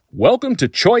Welcome to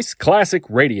Choice Classic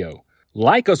Radio.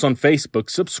 Like us on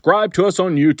Facebook, subscribe to us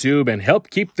on YouTube, and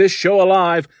help keep this show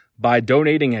alive by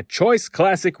donating at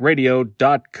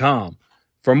choiceclassicradio.com.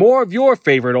 For more of your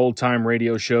favorite old-time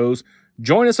radio shows,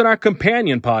 join us on our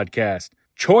companion podcast,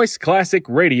 Choice Classic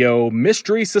Radio,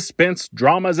 Mystery, Suspense,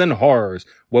 Dramas, and Horrors,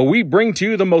 where we bring to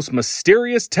you the most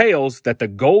mysterious tales that the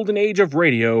golden age of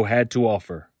radio had to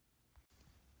offer.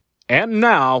 And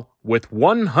now, with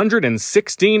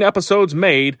 116 episodes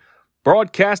made,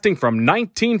 broadcasting from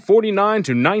 1949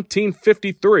 to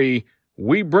 1953,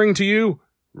 we bring to you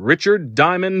Richard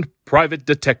Diamond, Private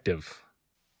Detective.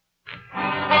 Richard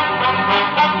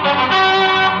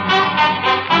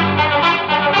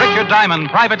Diamond,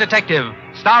 Private Detective,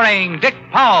 starring Dick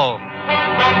Powell.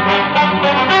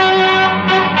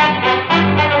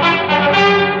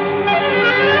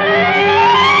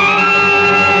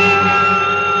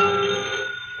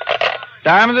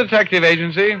 Diamond Detective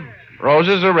Agency.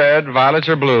 Roses are red, violets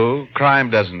are blue.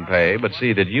 Crime doesn't pay, but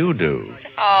see that you do.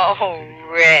 Oh,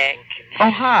 Rick.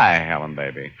 Oh, hi, Helen,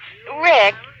 baby.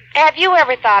 Rick, have you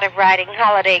ever thought of writing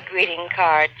holiday greeting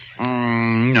cards?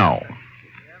 No.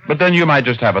 But then you might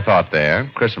just have a thought there.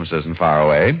 Christmas isn't far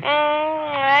away.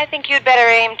 I think you'd better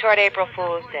aim toward April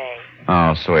Fool's Day.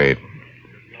 Oh, sweet.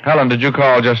 Helen, did you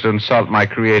call just to insult my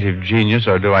creative genius,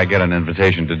 or do I get an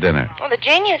invitation to dinner? Well, the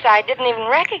genius I didn't even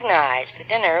recognize. The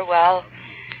dinner, well,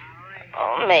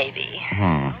 maybe.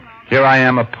 Here I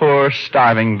am, a poor,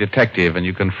 starving detective, and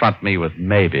you confront me with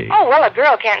maybe. Oh, well, a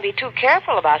girl can't be too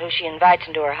careful about who she invites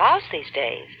into her house these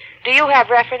days. Do you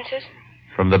have references?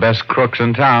 From the best crooks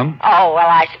in town? Oh, well,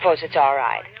 I suppose it's all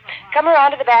right. Come around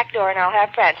to the back door, and I'll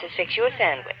have Francis fix you a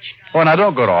sandwich. Oh, now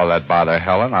don't go to all that bother,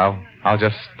 Helen. I'll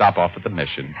just stop off at the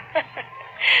mission.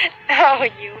 Oh,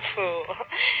 you fool.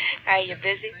 Are you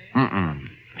busy?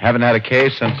 Haven't had a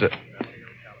case since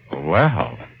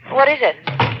Well, What is it?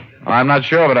 I'm not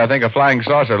sure, but I think a flying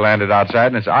saucer landed outside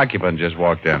and its occupant just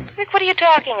walked in. Rick, what are you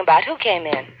talking about? Who came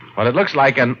in? Well, it looks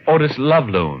like an Otis love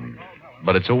loon,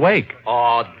 but it's awake.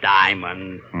 Oh,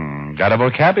 Diamond. Got a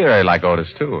vocabulary like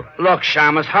Otis, too. Look,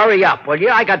 Shamus, hurry up, will you?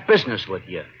 I got business with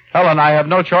you. Helen, I have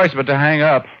no choice but to hang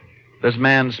up. This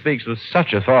man speaks with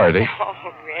such authority.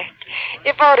 Oh, Rick.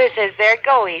 If Otis is there,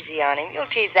 go easy on him. You'll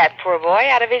tease that poor boy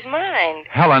out of his mind.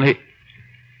 Helen, he...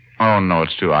 Oh, no,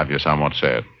 it's too obvious. I won't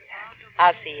say it.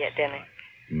 I'll see you at dinner.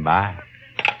 Bye.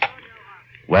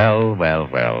 Well,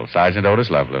 Sergeant Otis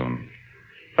Loveloon.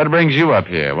 What brings you up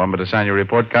here? Want me to sign your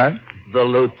report card? The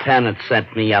lieutenant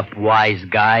sent me up, wise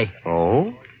guy.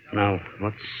 Oh? Now,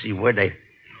 let's see where they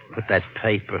put that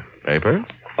paper. Paper?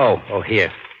 Oh,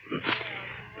 here.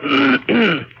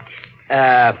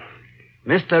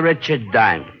 Mr. Richard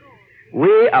Diamond,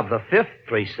 we of the 5th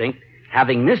Precinct,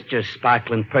 having missed your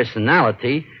sparkling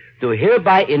personality, do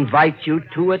hereby invite you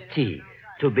to a tea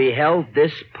to be held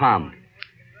this palm.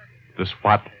 This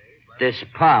what? This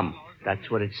palm.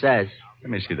 That's what it says. Let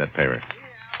me see that paper.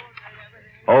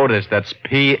 Otis, that's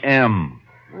P.M.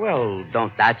 Well,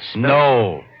 don't that spell...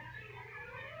 No.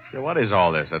 So what is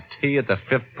all this? A tea at the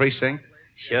 5th Precinct?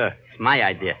 Sure, it's my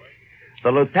idea.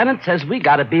 The lieutenant says we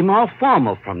got to be more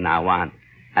formal from now on,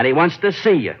 and he wants to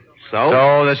see you.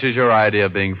 So this is your idea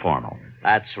of being formal?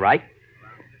 That's right.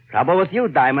 Trouble with you,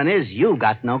 Diamond, is you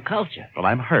got no culture. Well,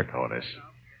 I'm hurt, Otis.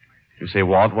 You say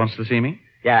Walt wants to see me?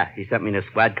 Yeah, he sent me in a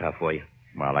squad car for you.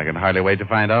 Well, I can hardly wait to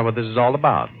find out what this is all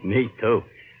about. Me, too.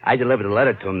 I delivered a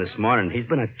letter to him this morning. He's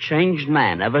been a changed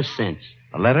man ever since.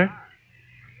 A letter?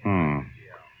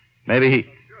 Maybe he...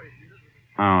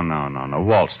 Oh, no.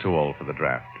 Walt's too old for the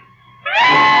draft.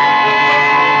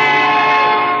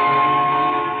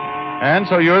 And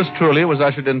so yours truly was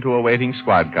ushered into a waiting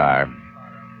squad car.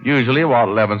 Usually, Walt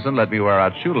Levinson let me wear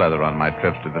out shoe leather on my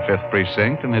trips to the 5th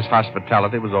Precinct, and his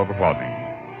hospitality was overwhelming.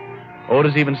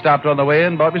 Otis even stopped on the way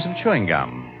and bought me some chewing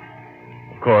gum.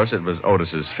 Of course, it was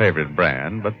Otis's favorite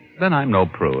brand, but then I'm no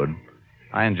prude.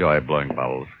 I enjoy blowing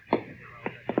bubbles.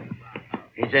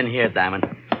 He's in here, Diamond.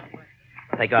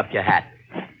 Take off your hat.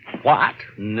 What?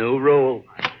 New rule.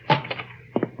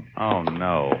 Oh,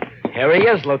 no. Here he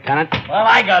is, Lieutenant. Well,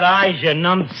 I got eyes, you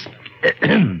numps.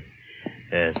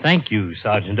 Thank you,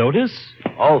 Sergeant Otis.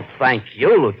 Oh, thank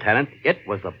you, Lieutenant. It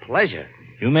was a pleasure.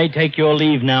 You may take your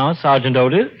leave now, Sergeant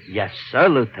Otis. Yes, sir,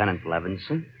 Lieutenant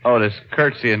Levinson. Otis,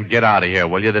 curtsy and get out of here,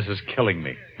 will you? This is killing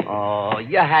me. Oh,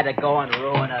 you had to go and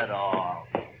ruin it all.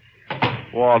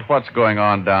 Walt, what's going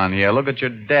on down here? Look at your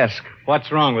desk.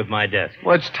 What's wrong with my desk?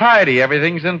 Well, it's tidy.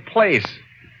 Everything's in place.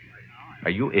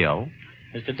 Are you ill?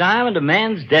 Mr. Diamond, a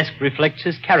man's desk reflects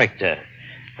his character.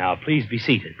 Now, please be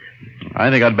seated. I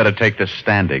think I'd better take this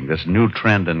standing. This new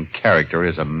trend in character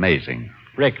is amazing.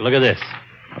 Rick, look at this.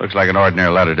 Looks like an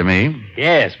ordinary letter to me.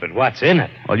 Yes, but what's in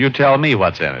it? Well, you tell me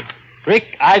what's in it.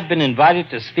 Rick, I've been invited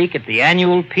to speak at the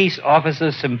annual Peace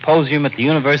Officers Symposium at the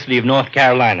University of North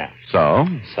Carolina. So?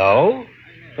 So?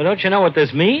 Well, don't you know what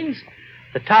this means?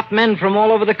 The top men from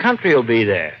all over the country will be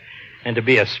there. And to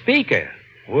be a speaker,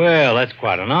 well, that's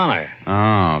quite an honor.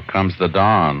 Oh, comes the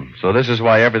dawn. So this is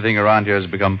why everything around here has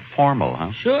become formal,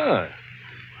 huh? Sure.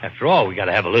 After all, we got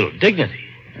to have a little dignity.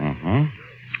 Mm-hmm.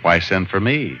 Why send for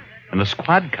me? In the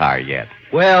squad car yet?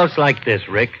 Well, it's like this,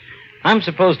 Rick. I'm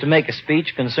supposed to make a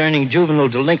speech concerning juvenile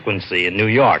delinquency in New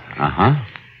York. Uh-huh.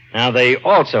 Now, they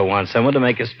also want someone to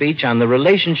make a speech on the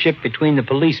relationship between the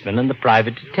policeman and the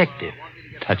private detective.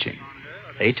 Touching.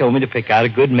 They told me to pick out a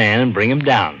good man and bring him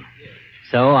down.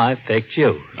 So I picked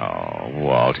you. Oh,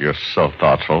 Walt, you're so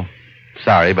thoughtful.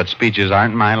 Sorry, but speeches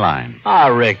aren't my line. Ah,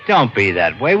 Rick, don't be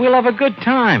that way. We'll have a good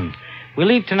time. We'll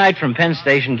leave tonight from Penn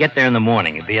Station, get there in the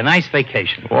morning. It'll be a nice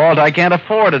vacation. Walt, I can't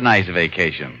afford a nice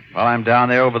vacation. While I'm down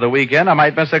there over the weekend, I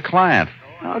might miss a client.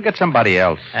 I'll get somebody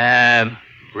else.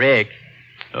 Rick.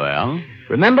 Well?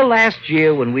 Remember last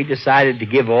year when we decided to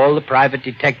give all the private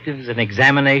detectives an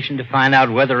examination to find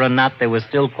out whether or not they were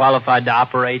still qualified to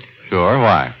operate? Sure,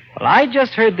 why? Well, I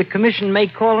just heard the commission may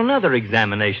call another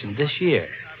examination this year.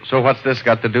 So what's this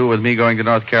got to do with me going to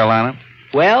North Carolina?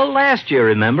 Well, last year,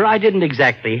 remember, I didn't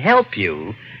exactly help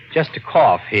you. Just a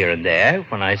cough here and there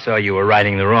when I saw you were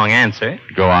writing the wrong answer.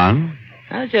 Go on.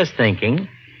 I was just thinking.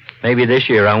 Maybe this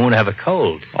year I won't have a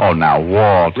cold. Oh, now,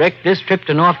 Walt. Rick, this trip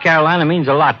to North Carolina means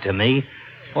a lot to me.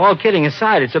 All kidding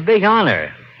aside, it's a big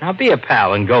honor. Now be a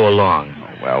pal and go along.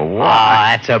 Well, Walt.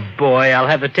 Ah, that's a boy. I'll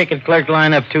have the ticket clerk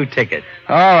line up 2 tickets.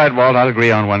 All right, Walt, I'll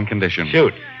agree on one condition.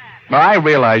 Shoot. Well, I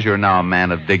realize you're now a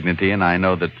man of dignity, and I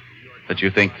know that you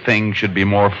think things should be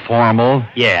more formal.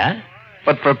 Yeah?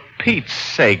 But for Pete's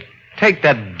sake, take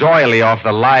that doily off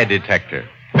the lie detector.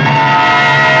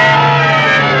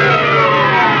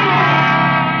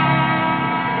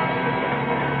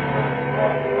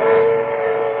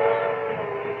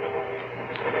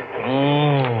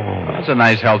 Oh. That's a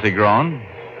nice, healthy groan.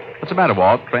 What's the matter,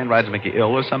 Walt? Train rides make you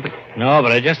ill or something? No,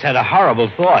 but I just had a horrible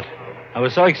thought. I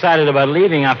was so excited about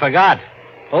leaving, I forgot.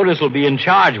 Otis will be in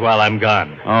charge while I'm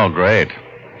gone. Oh, great.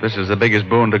 This is the biggest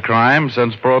boon to crime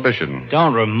since Prohibition.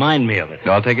 Don't remind me of it.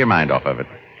 I'll take your mind off of it.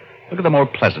 Look at the more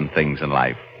pleasant things in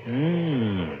life.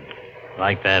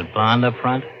 Like that blonde up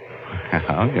front?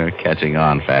 Oh, you're catching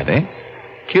on, Fatty.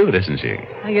 Cute, isn't she?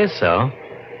 I guess so.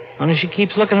 Only she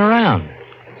keeps looking around.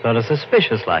 Sort of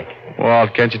suspicious like.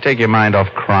 Walt, can't you take your mind off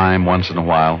crime once in a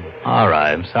while? All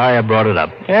right. I'm sorry I brought it up.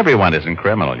 Everyone isn't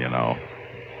criminal, you know.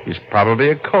 She's probably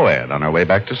a co-ed on her way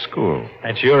back to school.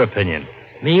 That's your opinion.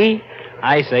 Me?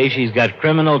 I say she's got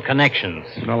criminal connections.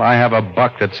 Well, I have a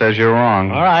buck that says you're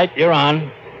wrong. All right, you're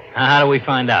on. Now, how do we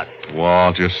find out?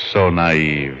 Walt, you're so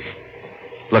naive.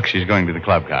 Look, she's going to the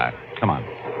club car. Come on.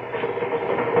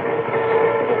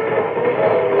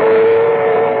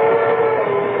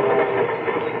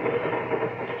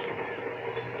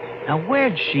 Now,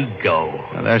 where'd she go?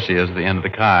 Well, there she is at the end of the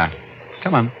car.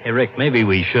 Come on. Hey, Rick, maybe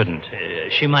we shouldn't.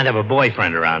 She might have a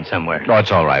boyfriend around somewhere. Oh,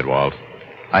 it's all right, Walt.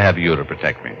 I have you to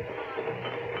protect me.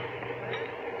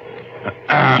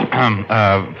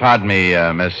 Pardon me,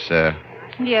 Miss...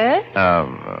 Yes?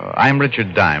 I'm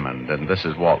Richard Diamond, and this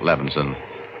is Walt Levinson.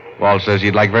 Walt says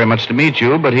he'd like very much to meet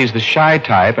you, but he's the shy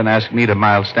type and asked me to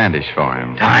Miles Standish for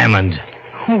him. Diamond.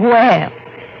 Well,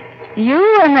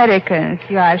 you Americans,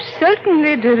 you are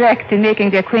certainly direct in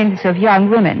making the acquaintance of young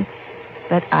women.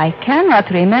 But I cannot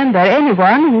remember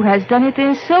anyone who has done it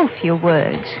in so few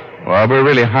words. Well, we're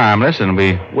really harmless, and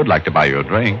we would like to buy you a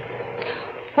drink.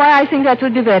 Why, I think that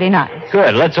would be very nice.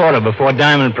 Good. Let's order before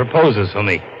Diamond proposes for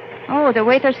me. Oh, the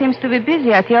waiter seems to be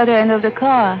busy at the other end of the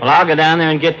car. Well, I'll go down there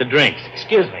and get the drinks.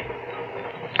 Excuse me.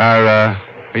 Are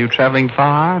you traveling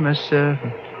far, Miss...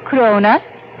 Crona?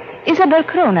 Isabel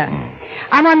Crona.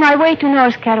 I'm on my way to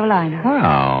North Carolina.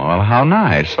 Oh, well, how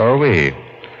nice. So are we.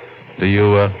 Do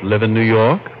you live in New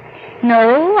York?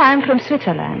 No, I'm from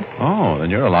Switzerland. Oh, then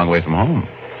you're a long way from home.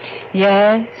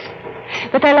 Yes,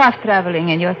 but I love traveling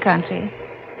in your country.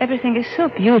 Everything is so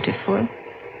beautiful.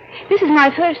 This is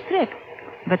my first trip,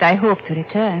 but I hope to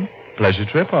return. Pleasure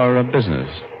trip or business?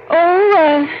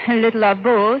 Oh, a little of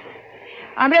both.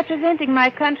 I'm representing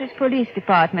my country's police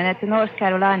department at the North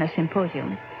Carolina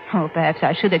Symposium. Oh, perhaps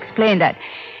I should explain that.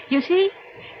 You see,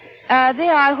 they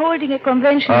are holding a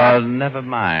convention... Never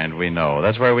mind. We know.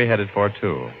 That's where we're headed for,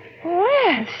 too.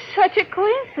 Well, such a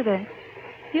coincidence.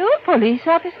 You're a police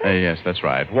officer? Yes, that's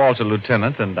right. Walter,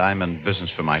 lieutenant, and I'm in business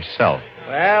for myself.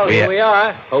 Well, here we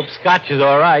are. Hope Scotch is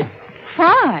all right.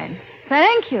 Fine.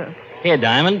 Thank you. Here,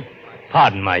 Diamond.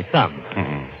 Pardon my thumb.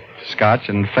 Scotch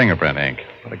and fingerprint ink.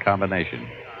 What a combination.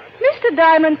 Mr.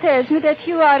 Diamond tells me that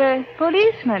you are a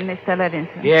policeman, Mr.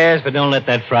 Levinson. Yes, but don't let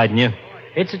that frighten you.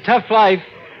 It's a tough life,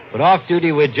 but off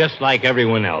duty we're just like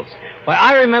everyone else. Why,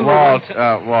 I remember...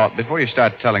 Walt, before you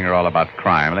start telling her all about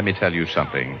crime, let me tell you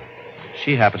something.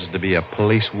 She happens to be a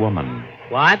policewoman.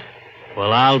 What?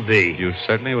 Well, I'll be. You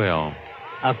certainly will.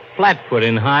 A flatfoot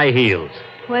in high heels.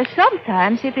 Well,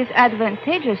 sometimes it is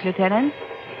advantageous, Lieutenant.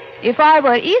 If I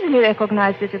were easily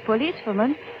recognized as a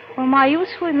policewoman, well, my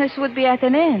usefulness would be at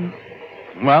an end.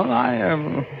 Well,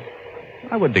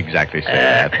 I wouldn't exactly say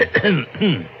that.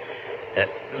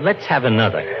 Let's have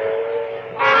another.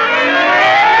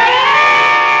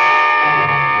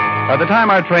 By the time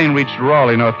our train reached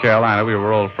Raleigh, North Carolina, we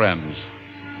were old friends.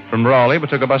 From Raleigh, we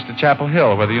took a bus to Chapel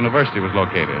Hill, where the university was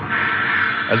located.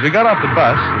 As we got off the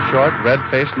bus, a short,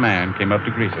 red-faced man came up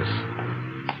to greet us.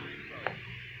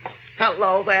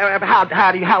 Hello there. How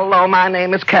do you... Hello, my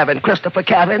name is Kevin, Christopher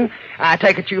Kevin. I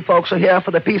take it you folks are here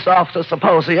for the Peace Officers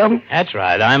Symposium. That's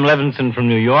right. I'm Levinson from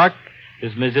New York.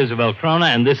 This is Miss Isabel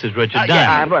Crona, and this is Richard Diamond.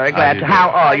 Yeah, I'm very glad to.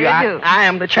 How are you? I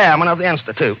am the chairman of the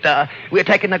Institute. We're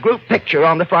taking a group picture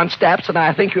on the front steps, and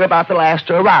I think you're about the last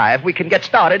to arrive. We can get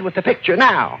started with the picture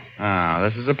now. Ah,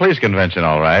 this is a police convention,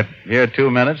 all right. Here 2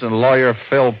 minutes, and lawyer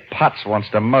Phil Potts wants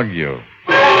to mug you.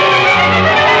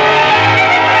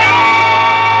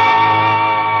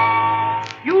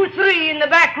 You three in the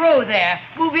back row there.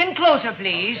 Move in closer,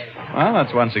 please. Well,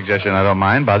 that's one suggestion I don't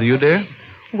mind. Bother you, dear?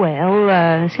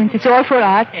 Well, since it's all for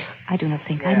art, I do not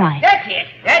think I mind. That's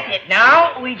it.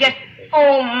 Now, we just...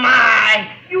 Oh, my.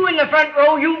 You in the front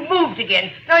row, you moved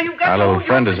again. Now, you've got... Our little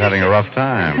friend is having a rough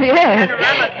time. Yes.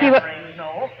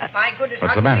 My goodness,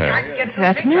 What's the matter?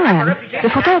 That man, the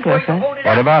photographer.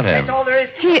 What about him?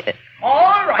 He...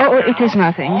 All right. Oh, it is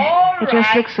nothing. It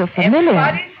just looks so familiar.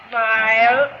 Everybody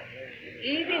smile.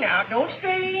 Easy now. Don't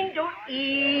strain. Don't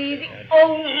easy.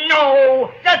 Oh,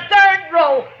 no. The third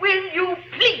row. Will you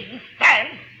please stand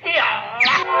still?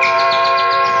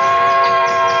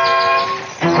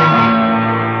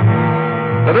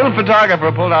 The little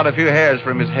photographer pulled out a few hairs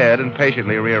from his head and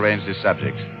patiently rearranged his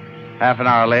subjects. Half an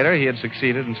hour later, he had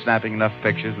succeeded in snapping enough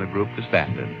pictures in the group to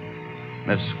stand in.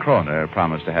 Miss Kroner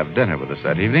promised to have dinner with us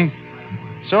that evening.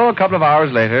 So a couple of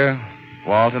hours later,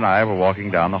 Walt and I were walking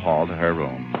down the hall to her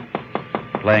room.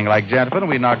 Playing like gentlemen,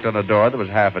 we knocked on a door that was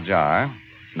half ajar.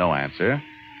 No answer.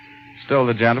 Still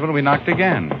the gentlemen, we knocked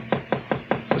again.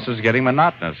 This was getting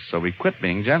monotonous, so we quit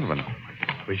being gentlemen.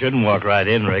 We shouldn't walk right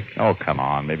in, Rick. Oh, come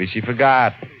on. Maybe she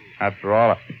forgot. After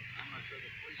all...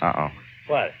 Uh-oh.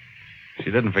 What? She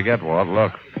didn't forget, Walt.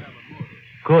 Look.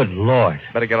 Good Lord.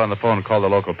 Better get on the phone and call the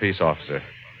local peace officer.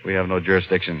 We have no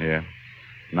jurisdiction here.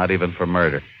 Not even for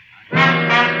murder.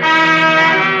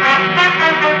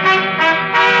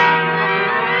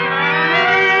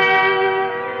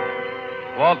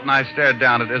 Walt and I stared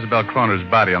down at Isabel Kroner's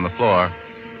body on the floor.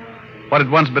 What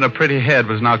had once been a pretty head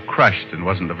was now crushed and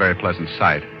wasn't a very pleasant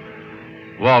sight.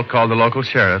 Walt called the local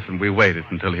sheriff, and we waited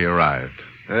until he arrived.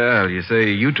 Well, you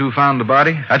say you two found the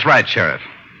body? That's right, Sheriff.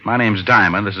 My name's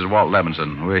Diamond. This is Walt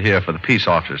Levinson. We're here for the Peace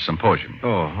Officers Symposium.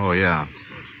 Oh, yeah.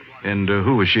 And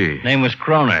who was she? Name was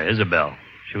Kroner, Isabel.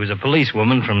 She was a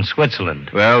policewoman from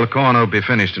Switzerland. Well, the coroner will be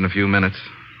finished in a few minutes.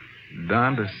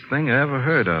 Darndest thing I ever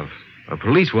heard of. A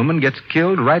policewoman gets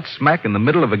killed right smack in the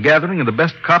middle of a gathering of the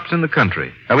best cops in the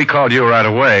country. Now, we called you right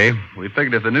away. We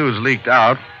figured if the news leaked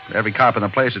out, every cop in the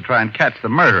place would try and catch the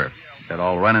murderer. They'd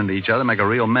all run into each other, make a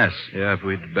real mess. Yeah, if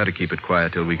we'd better keep it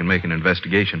quiet till we can make an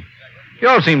investigation. You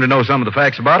all seem to know some of the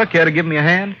facts about it. Care to give me a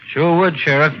hand? Sure would,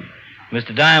 Sheriff.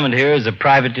 Mr. Diamond here is a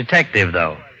private detective,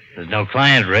 though. There's no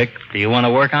client, Rick. Do you want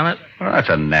to work on it? Well, that's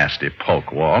a nasty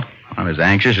poke, Walt. I'm as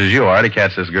anxious as you are to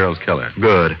catch this girl's killer.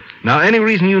 Good. Now, any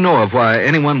reason you know of why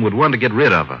anyone would want to get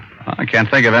rid of her? I can't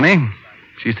think of any.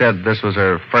 She said this was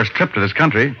her first trip to this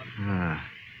country.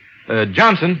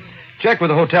 Johnson, check with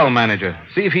the hotel manager.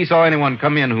 See if he saw anyone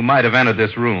come in who might have entered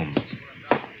this room.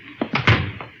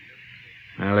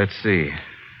 Now, let's see.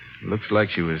 Looks like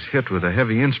she was hit with a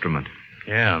heavy instrument.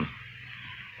 Yeah.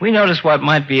 We noticed what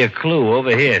might be a clue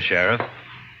over here, Sheriff.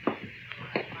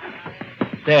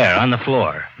 There, on the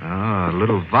floor. Ah, a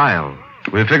little vial.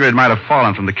 We figured it might have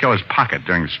fallen from the killer's pocket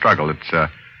during the struggle. It's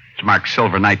marked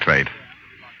silver nitrate.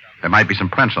 There might be some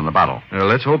prints on the bottle. Well,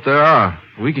 let's hope there are.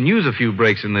 We can use a few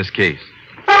breaks in this case.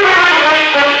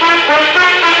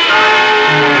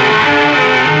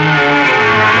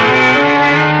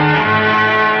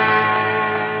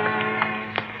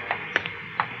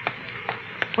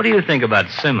 What do you think about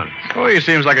Simmons? Oh, he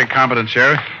seems like a competent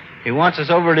sheriff. He wants us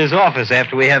over at his office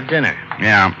after we have dinner.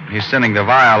 Yeah, he's sending the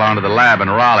vial on to the lab in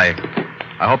Raleigh.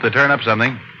 I hope they turn up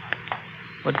something.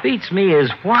 What beats me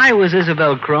is why was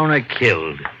Isabel Kroner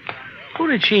killed? Who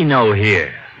did she know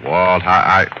here? Walt,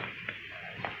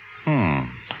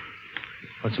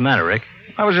 What's the matter, Rick?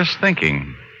 I was just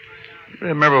thinking.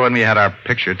 Remember when we had our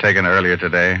picture taken earlier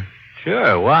today?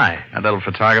 Sure, why? That little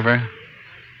photographer?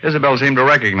 Isabel seemed to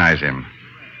recognize him.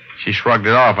 She shrugged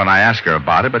it off when I asked her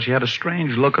about it, but she had a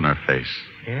strange look on her face.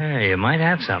 Yeah, you might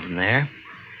have something there.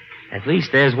 At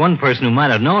least there's one person who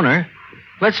might have known her.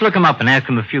 Let's look him up and ask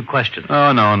him a few questions.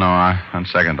 Oh, no. On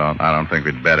second thought, I don't think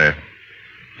we'd better.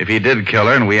 If he did kill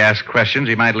her and we ask questions,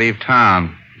 he might leave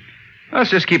town. Let's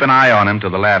just keep an eye on him till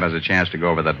the lab has a chance to go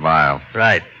over that vial.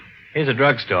 Right. Here's a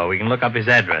drugstore. We can look up his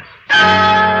address.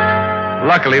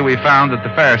 Luckily, we found that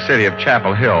the fair city of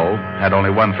Chapel Hill had only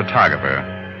one photographer,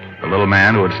 the little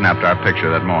man who had snapped our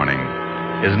picture that morning.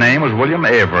 His name was William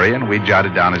Avery, and we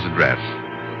jotted down his address.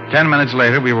 10 minutes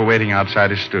later, we were waiting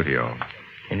outside his studio.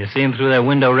 Can you see him through that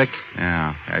window, Rick?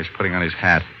 Yeah, he's putting on his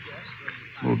hat.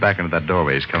 Move back into that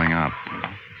doorway. He's coming out.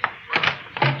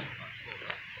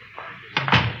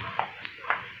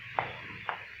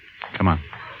 Come on.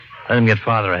 Let him get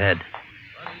farther ahead.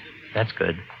 That's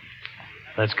good.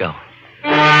 Let's go.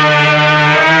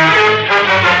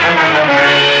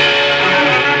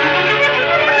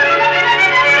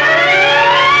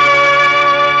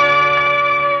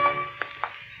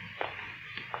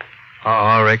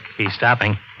 Oh, Rick, he's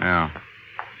stopping. Yeah.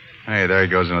 Hey, there he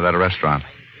goes into that restaurant.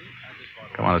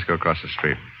 Come on, let's go across the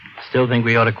street. Still think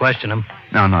we ought to question him?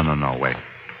 No, wait.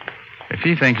 If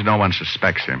he thinks no one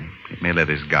suspects him, he may let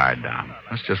his guard down.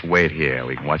 Let's just wait here.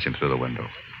 We can watch him through the window.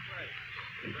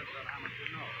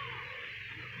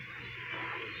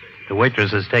 The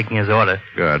waitress is taking his order.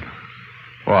 Good.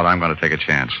 Walt, I'm going to take a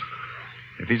chance.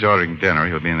 If he's ordering dinner,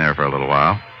 he'll be in there for a little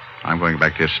while. I'm going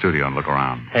back to his studio and look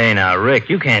around. Hey, now, Rick,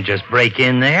 you can't just break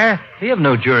in there. We have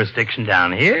no jurisdiction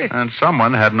down here. And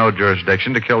someone had no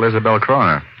jurisdiction to kill Isabel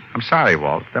Kroner. I'm sorry,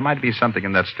 Walt. There might be something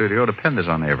in that studio to pin this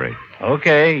on Avery.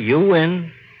 Okay, you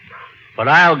win. But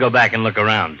I'll go back and look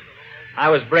around. I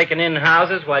was breaking in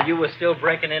houses while you were still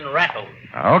breaking in rattles.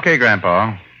 Okay,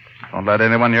 Grandpa. Don't let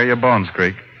anyone hear your bones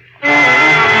creak.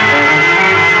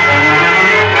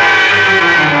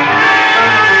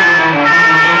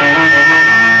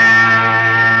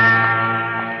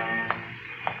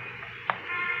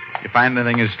 You find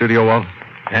anything in his studio, Walt?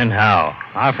 And how?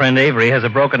 Our friend Avery has a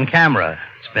broken camera.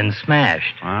 It's been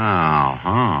smashed.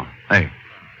 Oh. Hey,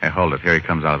 hold it. Here he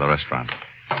comes out of the restaurant.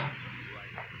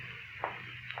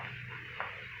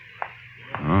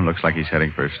 Oh, looks like he's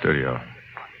heading for his studio.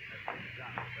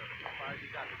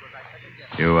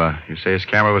 You say his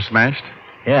camera was smashed?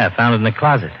 Yeah, I found it in the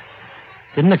closet.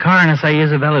 Didn't the coroner say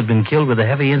Isabel had been killed with a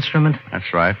heavy instrument?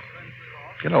 That's right.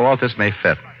 You know, Walt, this may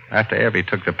fit. After Avery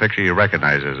took the picture, you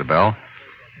recognized Isabel.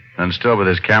 Then still with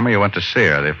his camera, you went to see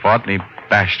her. They fought, and he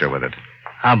bashed her with it.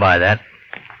 I'll buy that.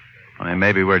 Only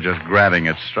maybe we're just grabbing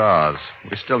at straws.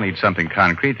 We still need something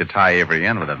concrete to tie Avery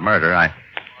in with that murder.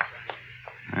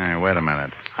 Hey, wait a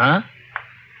minute. Huh?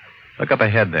 Look up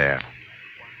ahead there.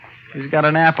 He's got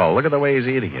an apple. Look at the way he's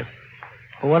eating it.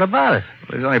 Well, what about it?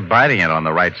 Well, he's only biting it on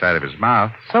the right side of his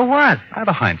mouth. So what? I have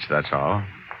a hunch, that's all.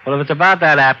 Well, if it's about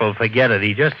that apple, forget it.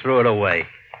 He just threw it away.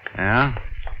 Yeah?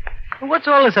 Well, what's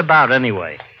all this about,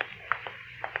 anyway?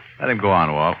 Let him go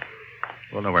on, Walt.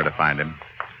 We'll know where to find him.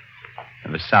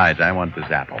 And besides, I want this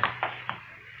apple.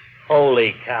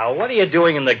 Holy cow, what are you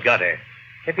doing in the gutter?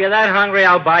 If you're that hungry,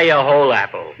 I'll buy you a whole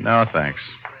apple. No, thanks.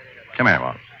 Come here,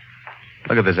 Walt.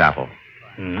 Look at this apple.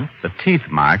 The teeth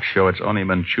marks show it's only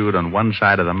been chewed on one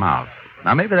side of the mouth.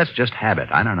 Now, maybe that's just habit.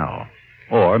 I don't know.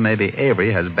 Or maybe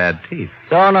Avery has bad teeth.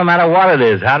 So no matter what it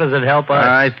is, how does it help us?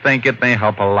 I think it may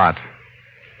help a lot.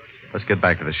 Let's get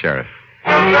back to the sheriff.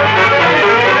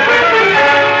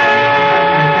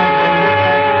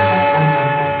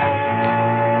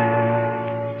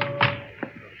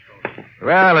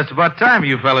 Well, it's about time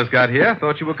you fellas got here.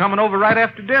 Thought you were coming over right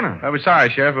after dinner. I'm sorry,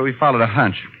 Sheriff, but we followed a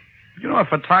hunch. You know a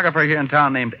photographer here in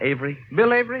town named Avery?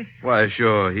 Bill Avery? Why,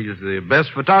 sure. He's the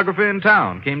best photographer in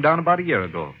town. Came down about a year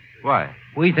ago. Why?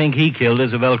 We think he killed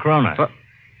Isabel Kroner.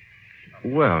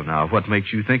 Well, now, what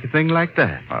makes you think a thing like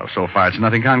that? Well, so far it's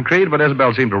nothing concrete, but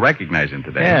Isabel seemed to recognize him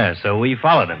today. Yeah, so we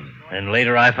followed him. And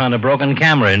later I found a broken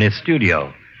camera in his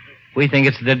studio. We think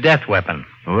it's the death weapon.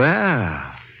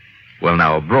 Well,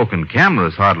 now, a broken camera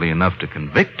is hardly enough to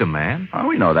convict a man. Oh,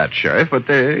 we know that, Sheriff, but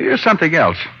there's something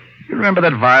else. You remember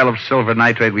that vial of silver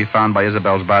nitrate we found by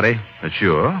Isabel's body?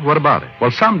 Sure. What about it?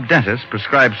 Well, some dentist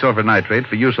prescribed silver nitrate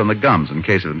for use on the gums in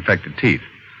case of infected teeth.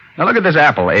 Now, look at this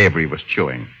apple Avery was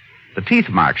chewing. The teeth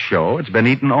marks show it's been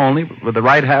eaten only with the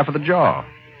right half of the jaw.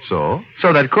 So?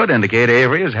 So that could indicate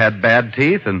Avery has had bad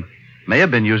teeth and May have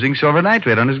been using silver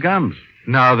nitrate on his gums.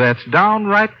 Now, that's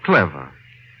downright clever.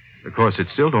 Of course, it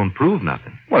still don't prove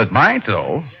nothing. Well, it might,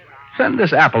 though. Send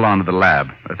this apple on to the lab.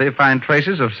 If they find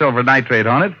traces of silver nitrate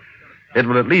on it, it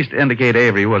will at least indicate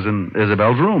Avery was in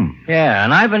Isabel's room. Yeah,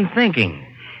 and I've been thinking.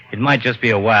 It might just be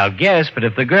a wild guess, but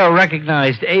if the girl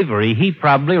recognized Avery, he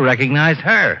probably recognized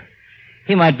her.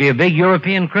 He might be a big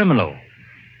European criminal.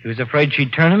 He was afraid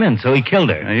she'd turn him in, so he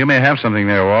killed her. Now, you may have something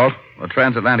there, Walt. A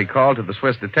transatlantic call to the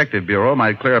Swiss Detective Bureau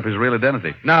might clear up his real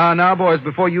identity. Now, boys,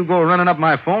 before you go running up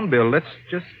my phone bill, let's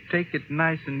just take it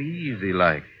nice and easy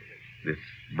like. This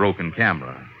broken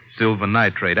camera, silver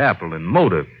nitrate apple, and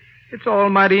motive. It's all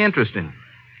mighty interesting.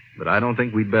 But I don't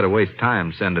think we'd better waste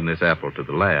time sending this apple to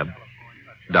the lab.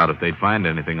 Doubt if they'd find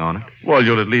anything on it. Well,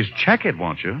 you'll at least check it,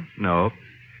 won't you? No.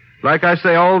 Like I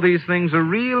say, all these things are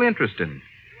real interesting.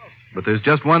 But there's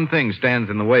just one thing stands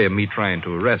in the way of me trying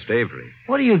to arrest Avery.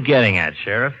 What are you getting at,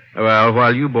 Sheriff? Well,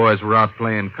 while you boys were out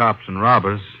playing cops and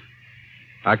robbers,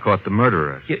 I caught the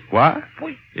murderer. What?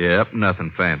 Yep,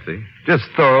 nothing fancy. Just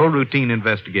thorough, routine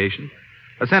investigation.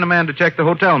 I sent a man to check the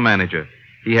hotel manager.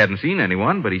 He hadn't seen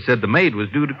anyone, but he said the maid was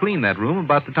due to clean that room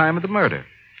about the time of the murder.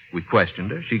 We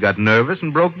questioned her. She got nervous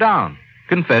and broke down.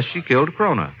 Confessed she killed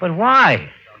Krona. But why?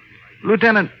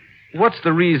 Lieutenant, what's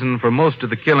the reason for most of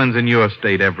the killings in your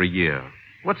state every year?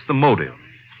 What's the motive?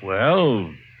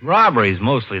 Well, robbery's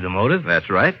mostly the motive. That's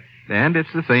right. And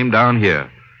it's the same down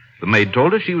here. The maid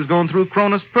told her she was going through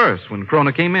Krona's purse when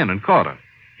Krona came in and caught her.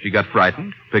 She got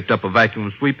frightened, picked up a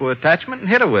vacuum sweeper attachment, and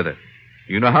hit her with it.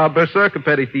 You know how berserk a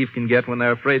petty thief can get when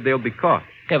they're afraid they'll be caught.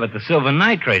 Yeah, but the silver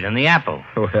nitrate and the apple.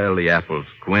 Well, the apple's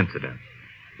coincidence.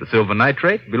 The silver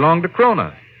nitrate belonged to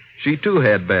Krona. She, too,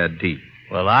 had bad teeth.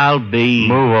 Well, I'll be...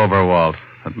 Move over, Walt.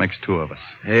 That makes two of us.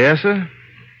 Yes, sir?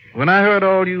 When I heard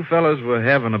all you fellows were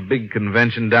having a big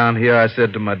convention down here, I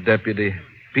said to my deputy,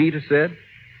 Pete, I said,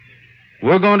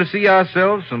 we're going to see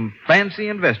ourselves some fancy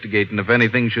investigating if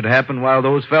anything should happen while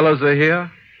those fellows are here.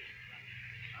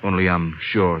 Only I'm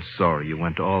sure sorry you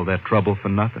went to all that trouble for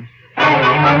nothing.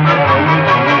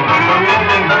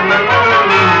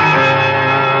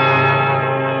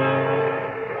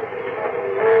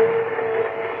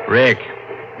 Rick,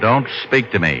 don't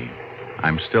speak to me.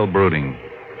 I'm still brooding.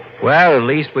 Well, at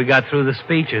least we got through the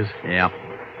speeches. Yeah.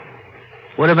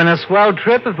 Would have been a swell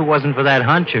trip if it wasn't for that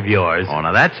hunch of yours. Oh,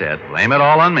 now that's it. Blame it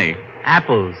all on me.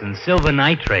 Apples and silver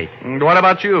nitrate. And what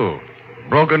about you?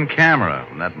 Broken camera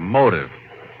and that motive.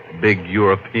 Big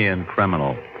European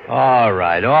criminal. All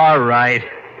right.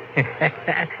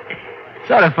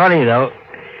 Sort of funny, though.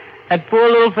 That poor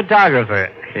little photographer.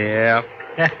 Yeah.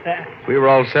 We were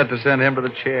all set to send him to the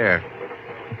chair.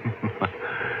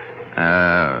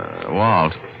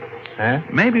 Walt. Huh?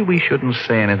 Maybe we shouldn't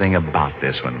say anything about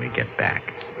this when we get back.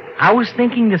 I was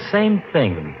thinking the same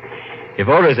thing. If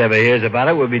Otis ever hears about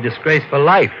it, we'll be disgraced for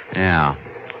life. Yeah.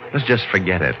 Let's just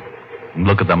forget it and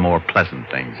look at the more pleasant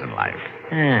things in life.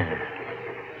 Yeah.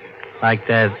 Like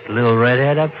that little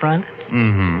redhead up front?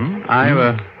 Mm-hmm.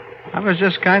 I was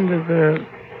just kind of,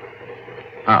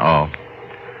 Uh-oh.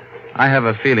 I have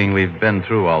a feeling we've been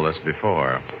through all this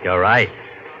before. You're right.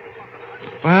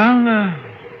 Well,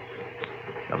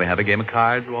 shall we have a game of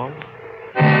cards, Walt?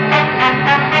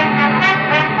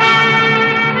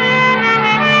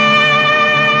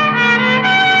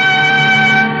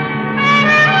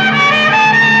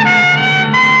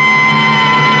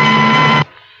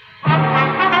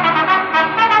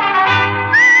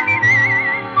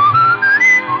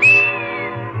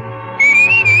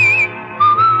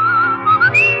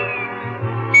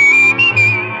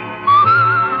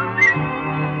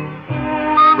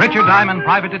 Richard Diamond,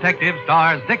 Private Detective,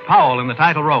 stars Dick Powell in the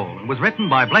title role and was written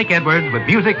by Blake Edwards with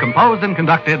music composed and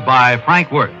conducted by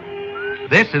Frank Worth.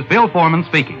 This is Bill Foreman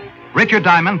speaking. Richard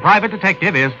Diamond, Private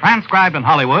Detective is transcribed in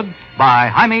Hollywood by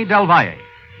Jaime Del Valle.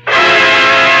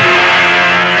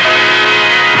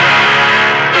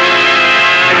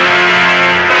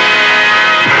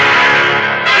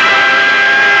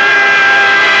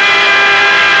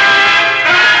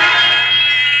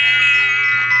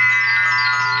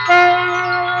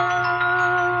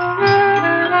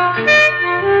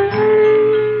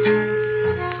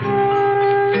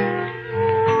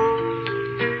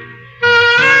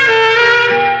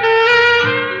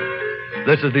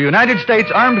 This is the United States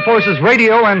Armed Forces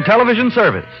Radio and Television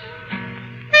Service.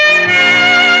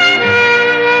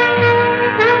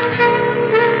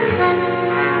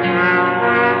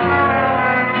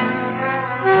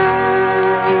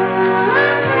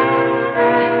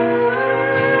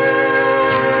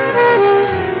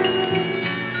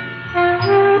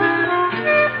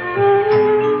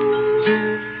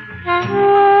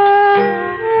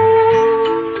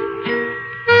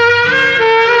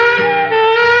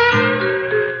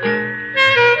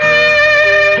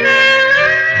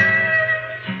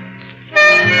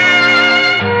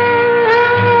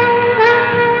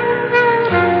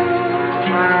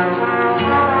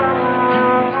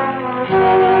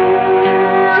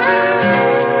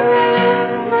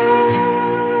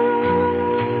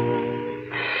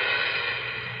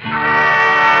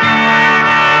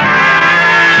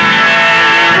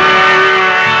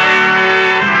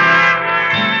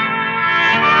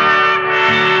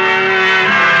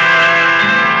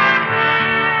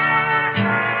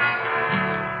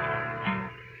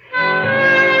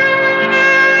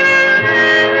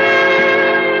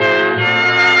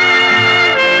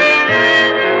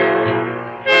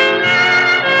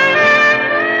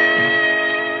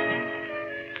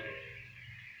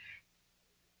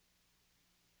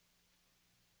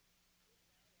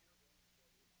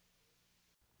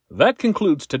 That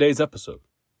concludes today's episode.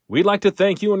 We'd like to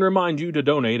thank you and remind you to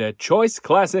donate at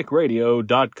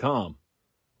choiceclassicradio.com.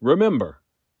 Remember,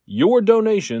 your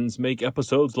donations make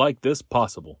episodes like this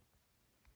possible.